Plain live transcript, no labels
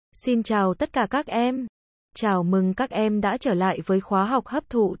Xin chào tất cả các em. Chào mừng các em đã trở lại với khóa học hấp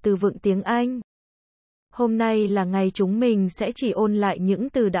thụ từ vựng tiếng Anh. Hôm nay là ngày chúng mình sẽ chỉ ôn lại những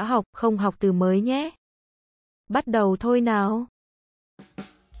từ đã học, không học từ mới nhé. Bắt đầu thôi nào.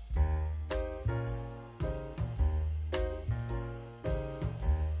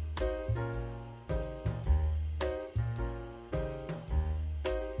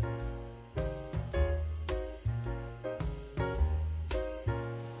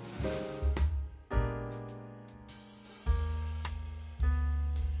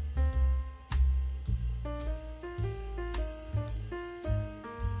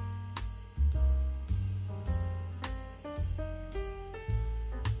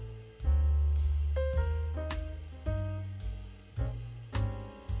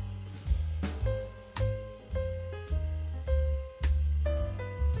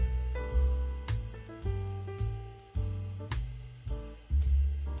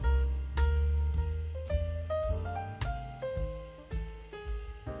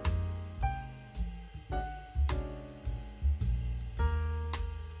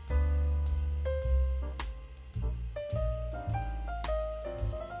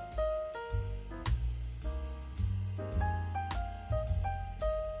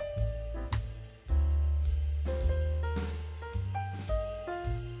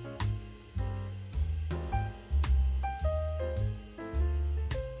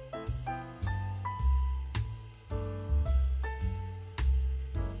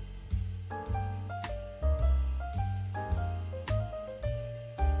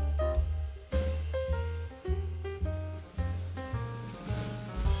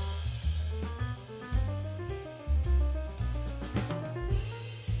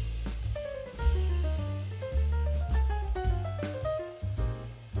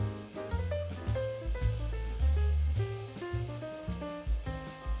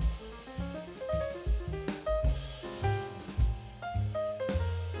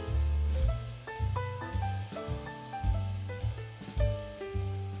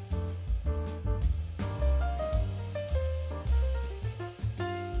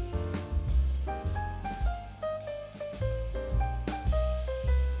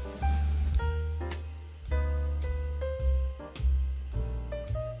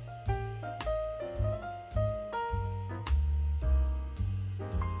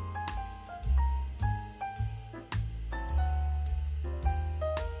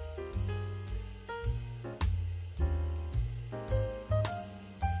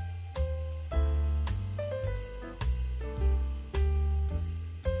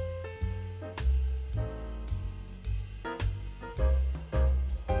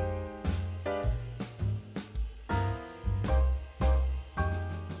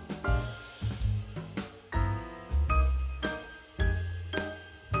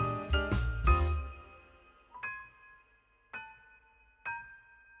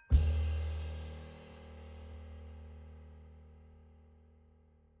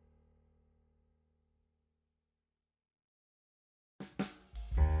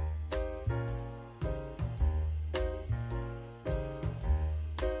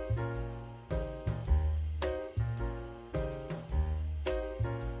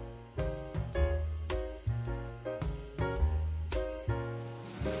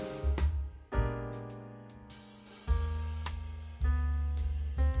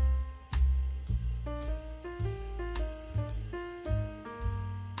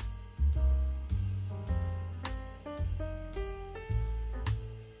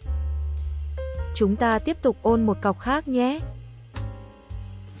 Chúng ta tiếp tục ôn một cọc khác nhé.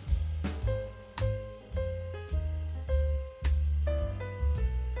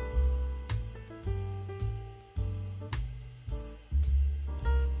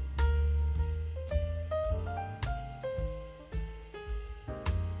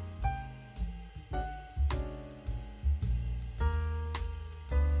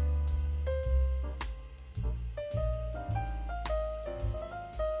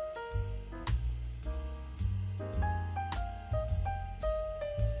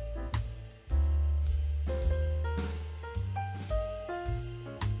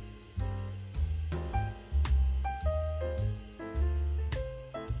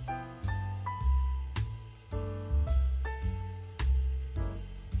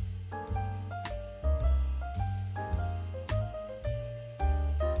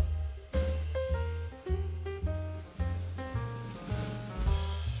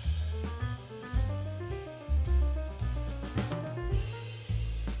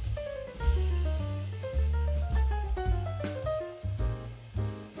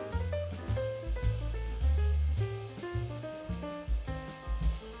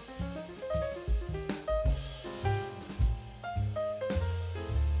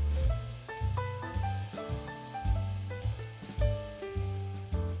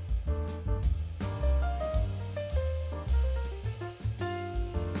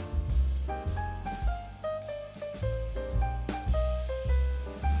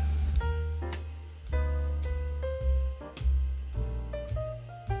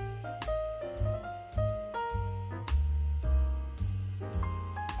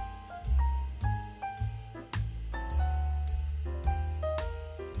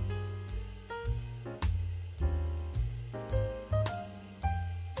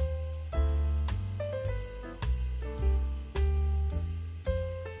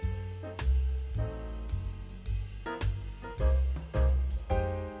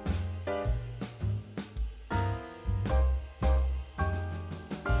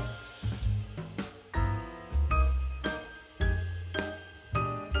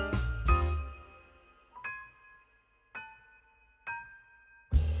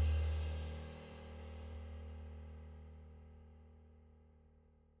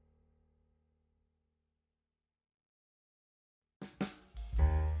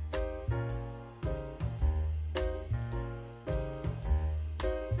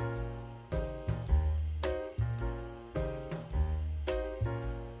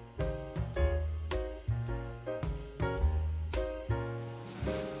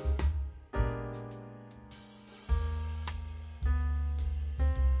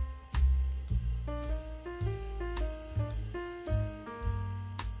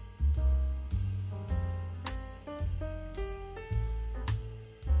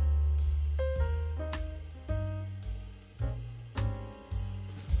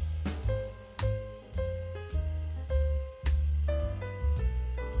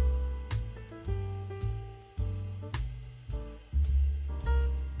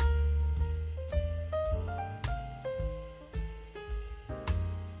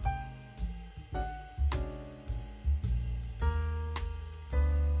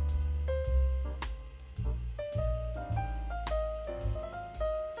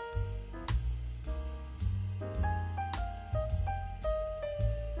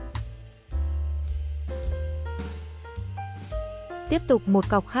 Tiếp tục một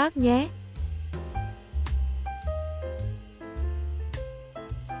cọc khác nhé.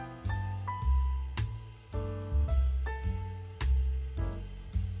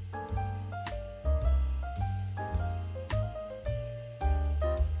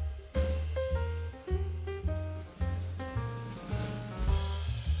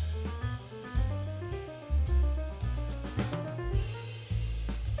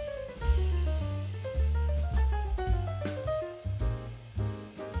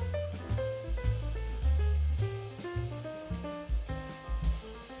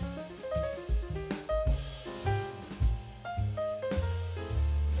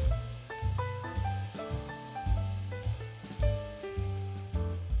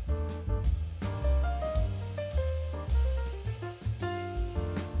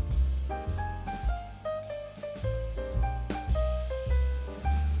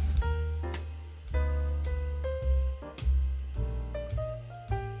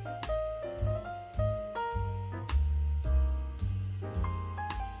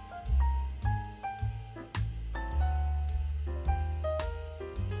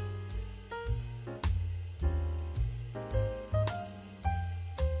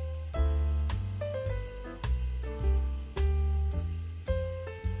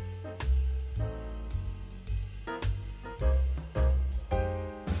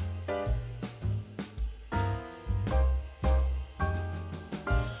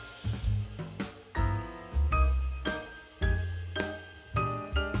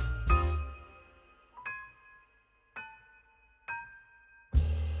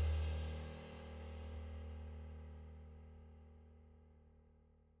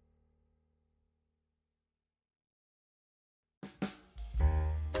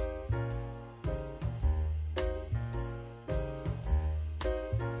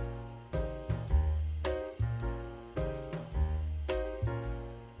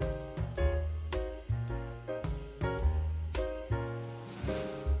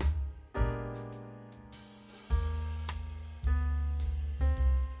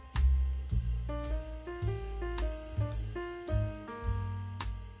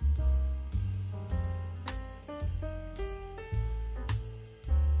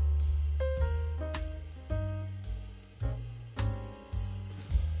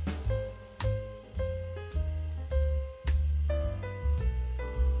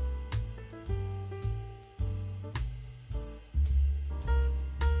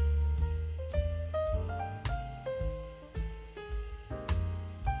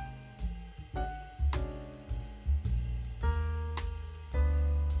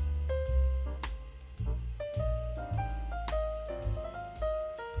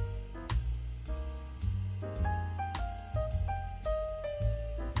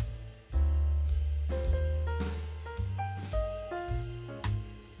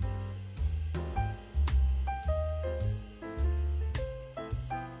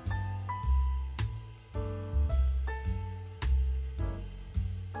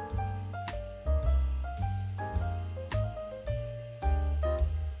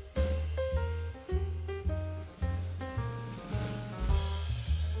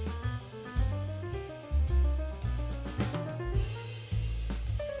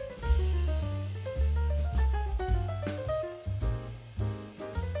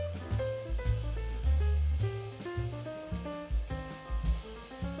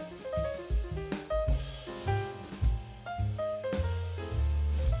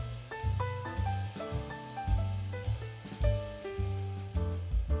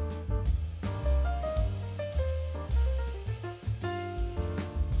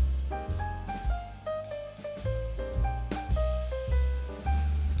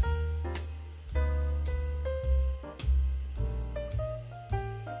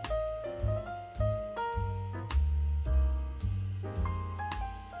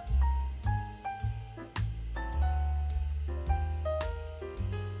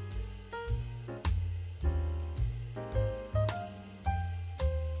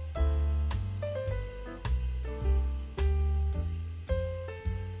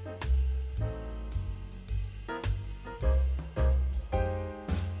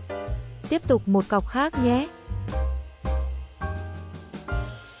 Tiếp tục một cọc khác nhé.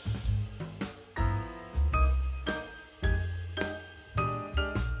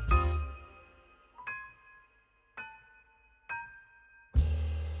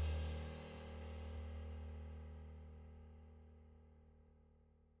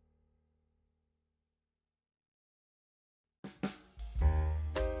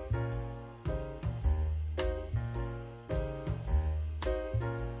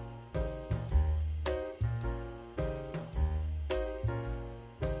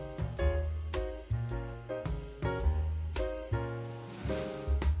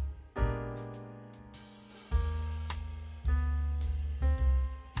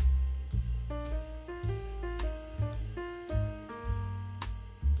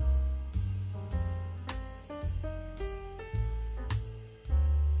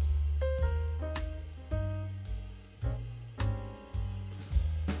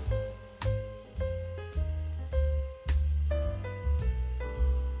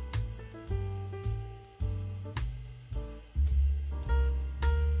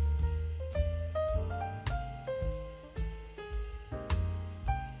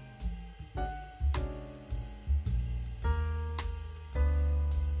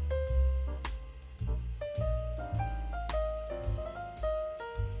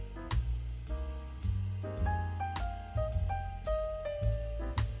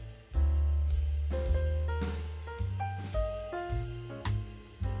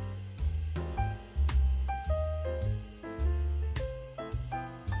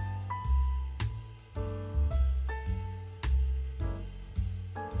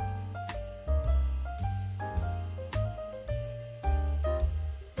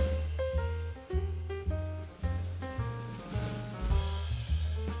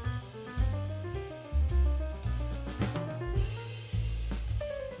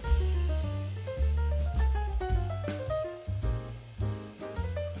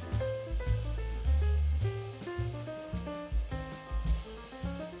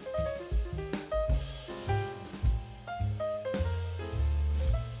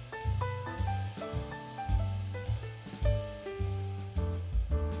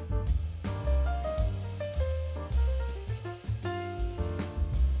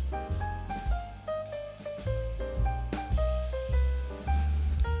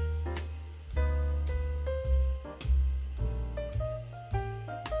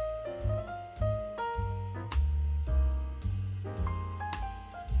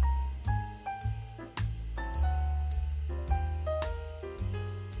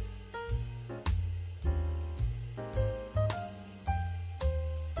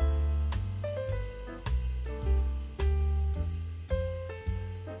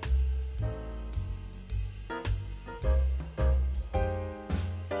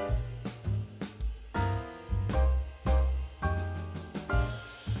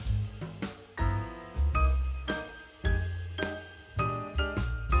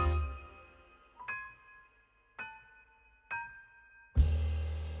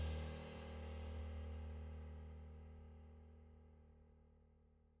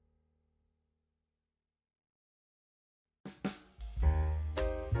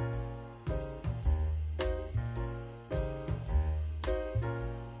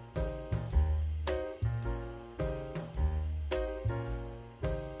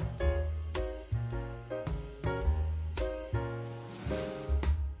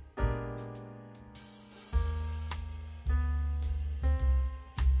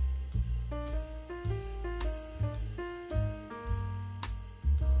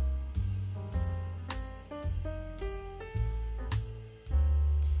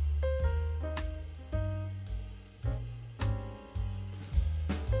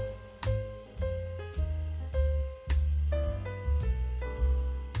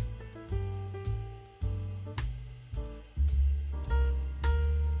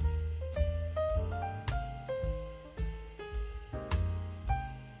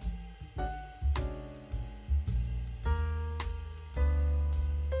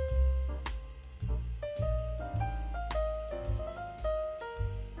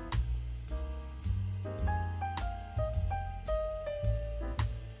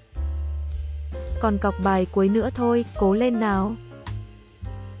 Còn cọc bài cuối nữa thôi, cố lên nào.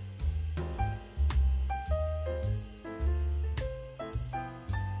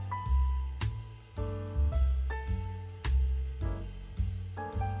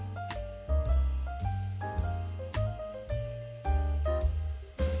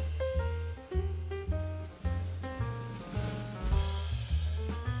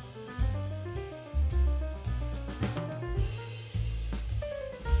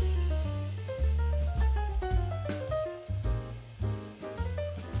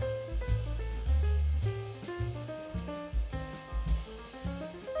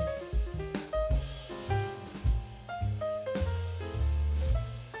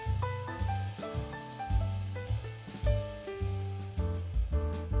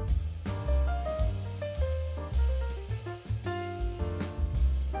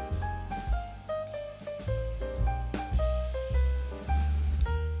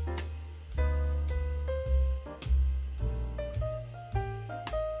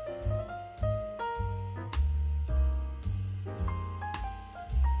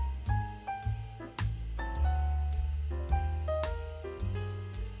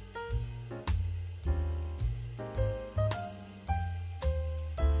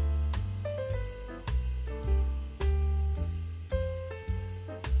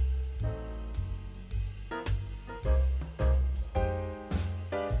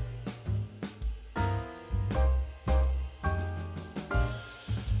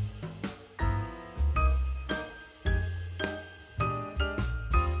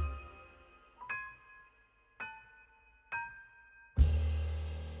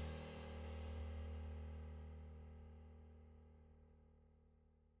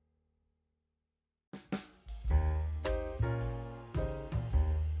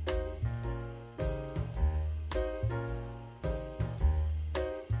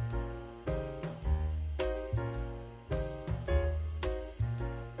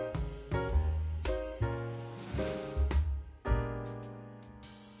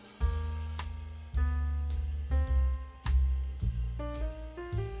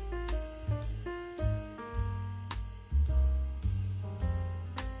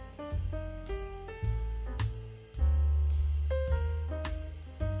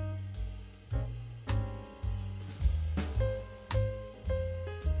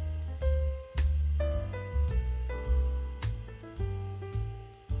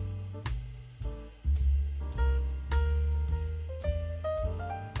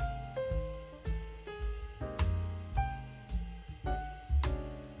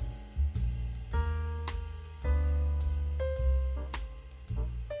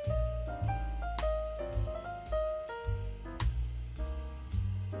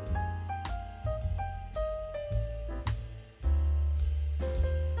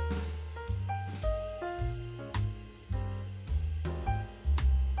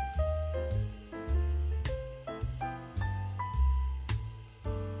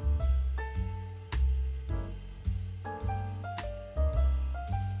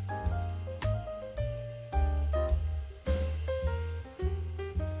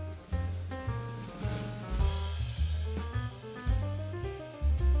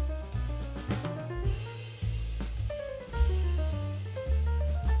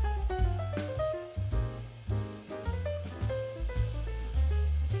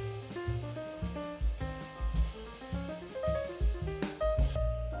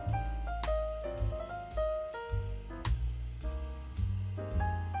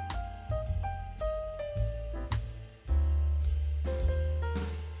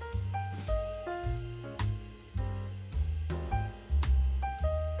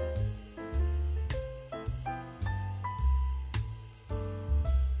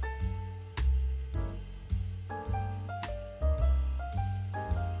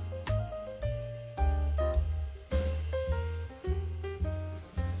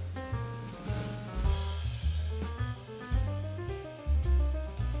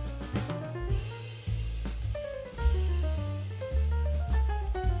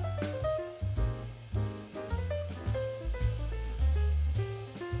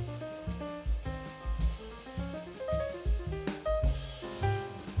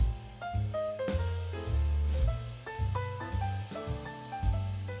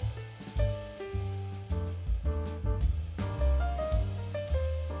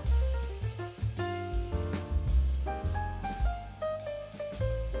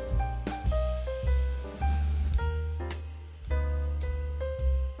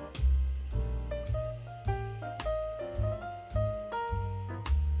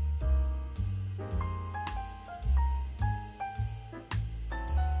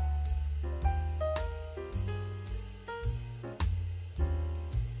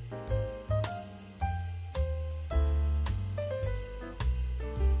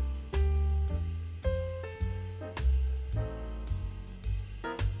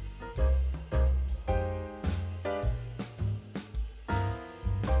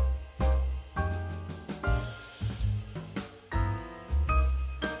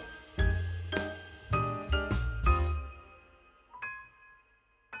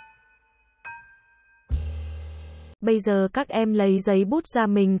 Bây giờ các em lấy giấy bút ra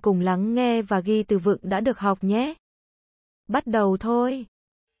mình cùng lắng nghe và ghi từ vựng đã được học nhé. Bắt đầu thôi.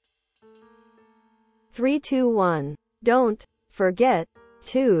 3, 2, 1. Don't forget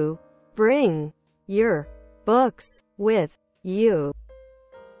to bring your books with you.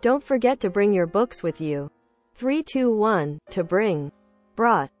 Don't forget to bring your books with you. 3, 2, 1. To bring.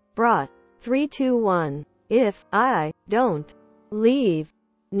 Brought. 3, 2, 1. If I don't leave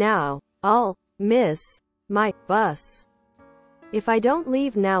now, I'll miss my bus. If I don't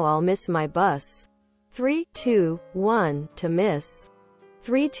leave now, I'll miss my bus. 3, 2, 1. To miss.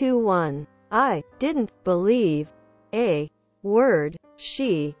 3, 2, 1. I didn't believe a word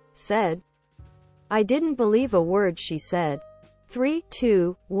she said. I didn't believe a word she said. 3,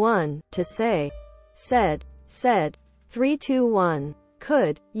 2, 1. To say. Said. 3, 2, 1.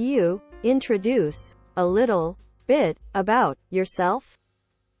 Could you introduce a little bit about yourself?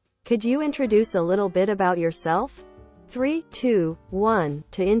 Could you introduce a little bit about yourself? 3, 2, 1.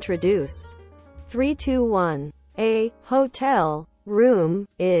 To introduce. 3, 2, 1. A hotel room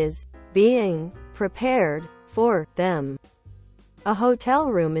is being prepared for them. A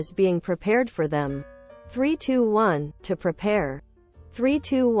hotel room is being prepared for them. 3, 2, 1. To prepare. 3,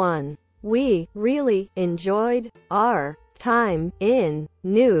 2, 1. We really enjoyed our time in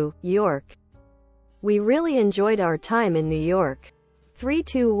New York. We really enjoyed our time in New York. 3,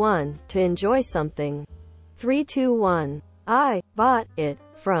 2, 1. To enjoy something. 3, 2, 1. I bought it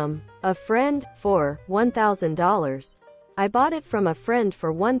from a friend for $1,000. I bought it from a friend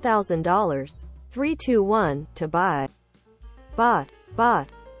for $1,000. 3, 2, 1. To buy. Bought.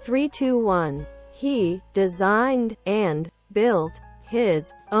 3, 2, 1. He designed and built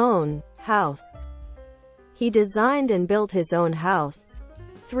his own house. He designed and built his own house.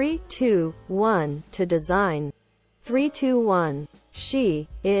 3, 2, 1. To design. 3, 2, 1. She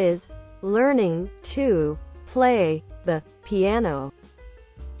is learning to play the piano.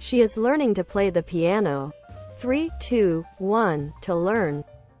 She is learning to play the piano. 3, 2, 1. To learn.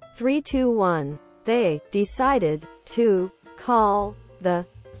 3, 2, 1. They decided to call the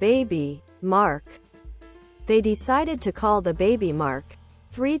baby Mark. They decided to call the baby Mark.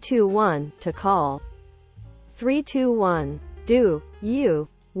 3, 2, 1. To call. 3, 2, 1. Do you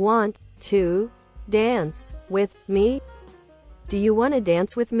want to dance with me? Do you want to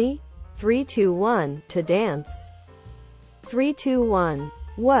dance with me? 3, 2, 1. To dance. 3, 2, 1.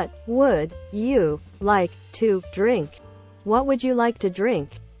 What would you like to drink? What would you like to drink?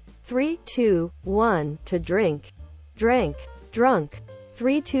 3, 2, 1. To drink. Drank. Drunk.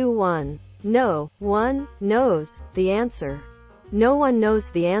 3, 2, 1. No one knows the answer. No one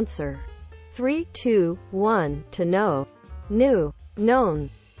knows the answer. 3, 2, 1. To know. Knew. Known.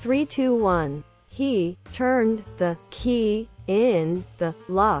 3, 2, 1. He turned the key in the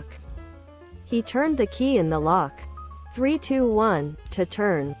lock. He turned the key in the lock. 3, 2, 1. To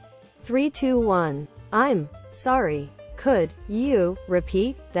turn. 3, 2, 1. I'm sorry. Could you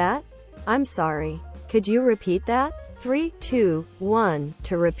repeat that? I'm sorry. Could you repeat that? 3, 2, 1.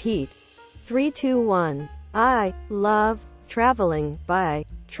 To repeat. 3, 2, 1. I love traveling by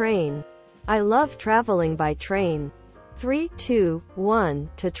train. I love traveling by train. 3, 2, 1.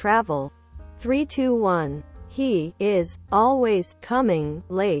 To travel. 3, 2, 1. He is always coming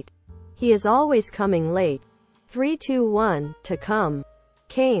late. He is always coming late. 3, 2, 1. To come.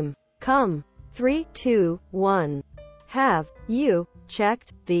 Came. Come. 3, 2, 1. Have you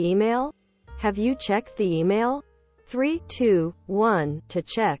checked the email? Have you checked the email? 3, 2, 1. To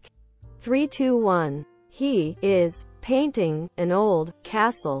check. 3, 2, 1. He is painting an old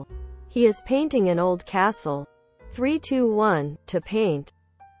castle. He is painting an old castle. 3, 2, 1. To paint.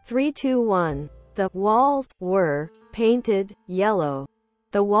 3, 2, 1. The walls were painted yellow.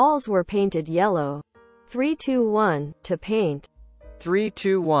 The walls were painted yellow. 3, 2, 1. To paint. 3,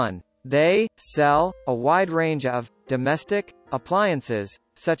 2, 1. They sell a wide range of domestic appliances,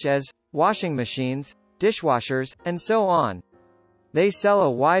 such as washing machines, dishwashers, and so on. They sell a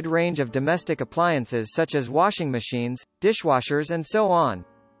wide range of domestic appliances such as washing machines, dishwashers, and so on.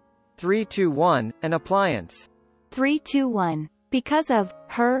 3, 2, 1. An appliance. 3, 2, 1. Because of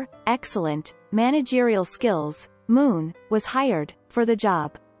her excellent managerial skills, Moon was hired for the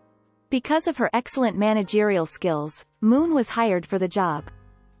job. Because of her excellent managerial skills, Moon was hired for the job.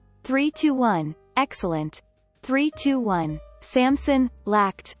 3, 2, 1. Excellent. 3, 2, 1. Samson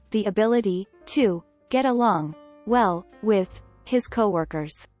lacked the ability to get along well with his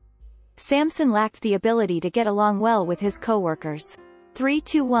coworkers. Samson lacked the ability to get along well with his coworkers. 3,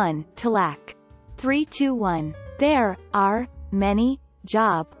 2, 1. To lack. 3, 2, 1. There are many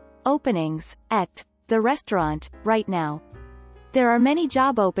job openings at the restaurant right now. There are many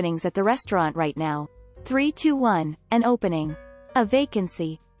job openings at the restaurant right now. 321. An opening. A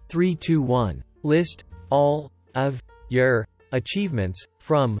vacancy. 321. List all of your achievements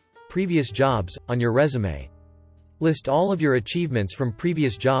from previous jobs on your resume. List all of your achievements from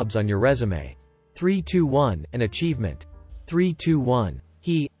previous jobs on your resume. 321. An achievement. 321.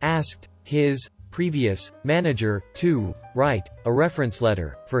 He asked his previous manager to write a reference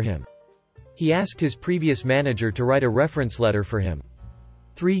letter for him. He asked his previous manager to write a reference letter for him.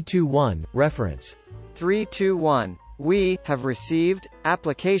 321. Reference. 321. We have received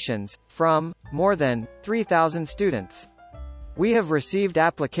applications from more than 3,000 students. We have received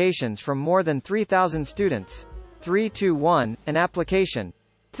applications from more than 3,000 students. 321. An application.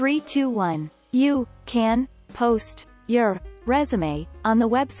 321. You can post your resume on the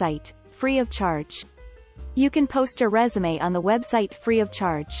website free of charge. You can post a resume on the website free of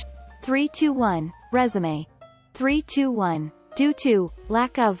charge. 321. Resume. 321. Due to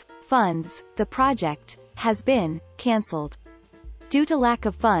lack of funds, the project has been cancelled. Due to lack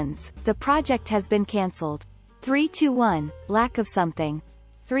of funds, the project has been cancelled. 321. Lack of something.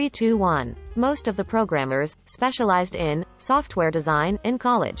 321. Most of the programmers specialized in software design in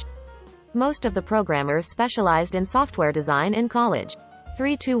college. Most of the programmers specialized in software design in college.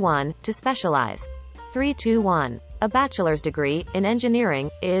 321. To specialize. 321. A bachelor's degree in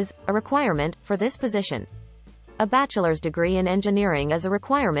engineering is a requirement for this position. A bachelor's degree in engineering is a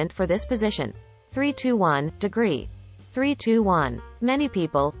requirement for this position. 321. Degree. 321. Many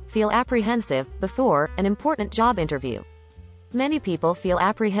people feel apprehensive before an important job interview. Many people feel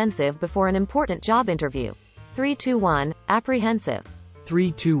apprehensive before an important job interview. 321. Apprehensive.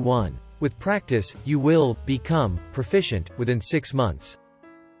 321. With practice, you will become proficient within 6 months.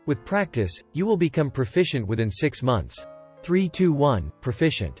 With practice, you will become proficient within 6 months. 321.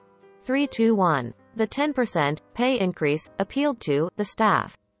 Proficient. 321. The 10% pay increase appealed to the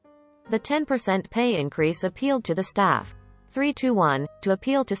staff. The 10% pay increase appealed to the staff. 321. To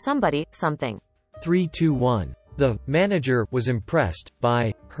appeal to somebody, something. 321. The manager was impressed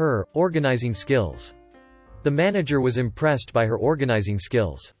by her organizing skills. The manager was impressed by her organizing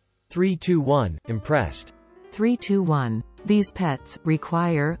skills. 321. Impressed. 321. These pets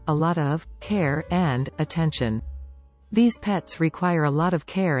require a lot of care and attention. These pets require a lot of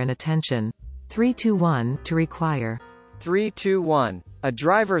care and attention. 321. To require. 321. A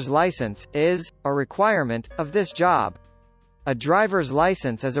driver's license is a requirement of this job. A driver's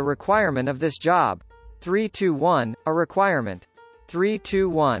license is a requirement of this job. 321. A requirement.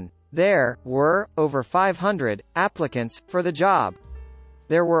 321. There were over 500 applicants for the job.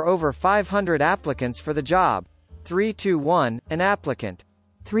 There were over 500 applicants for the job. 321. An applicant.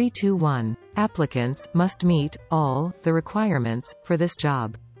 321. Applicants must meet all the requirements for this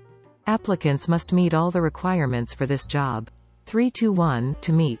job. Applicants must meet all the requirements for this job. 321.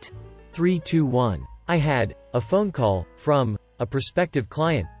 To meet. 321. I had a phone call from a prospective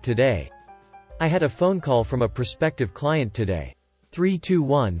client today. I had a phone call from a prospective client today.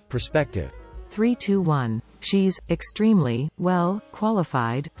 321. Perspective. 321. She's extremely well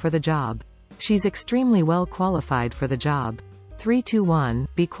qualified for the job. She's extremely well qualified for the job. 321.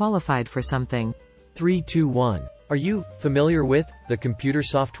 Be qualified for something. 321. Are you familiar with the computer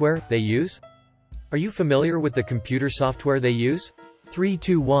software they use? Are you familiar with the computer software they use?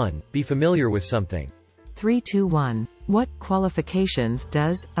 321. Be familiar with something. 321. What qualifications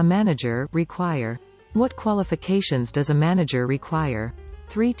does a manager require? What qualifications does a manager require?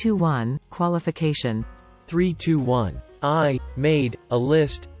 321. Qualification. 321. I made a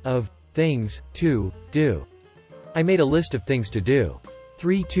list of things to do. I made a list of things to do.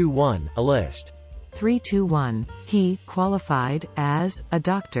 321. A list. 321. He qualified as a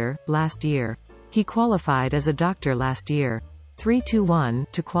doctor last year. He qualified as a doctor last year. 321.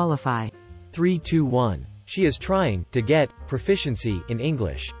 To qualify. 321. She is trying to get proficiency in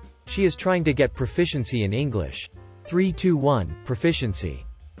English. She is trying to get proficiency in English. 321. Proficiency.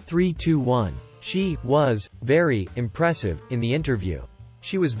 321. She was very impressive in the interview.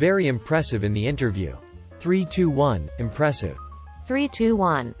 She was very impressive in the interview. 321. Impressive.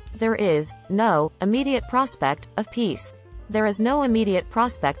 321. There is no immediate prospect of peace. There is no immediate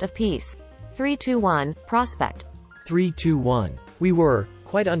prospect of peace. 321. Prospect. 321. We were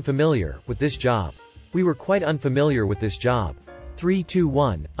quite unfamiliar with this job. We were quite unfamiliar with this job.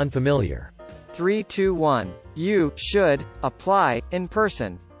 321. Unfamiliar. 321. You should apply in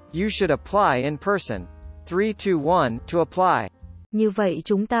person. You should apply in person. 321. To apply. Như vậy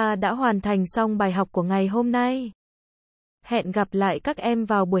chúng ta đã hoàn thành xong bài học của ngày hôm nay. Hẹn gặp lại các em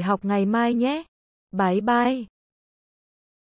vào buổi học ngày mai nhé. Bye bye.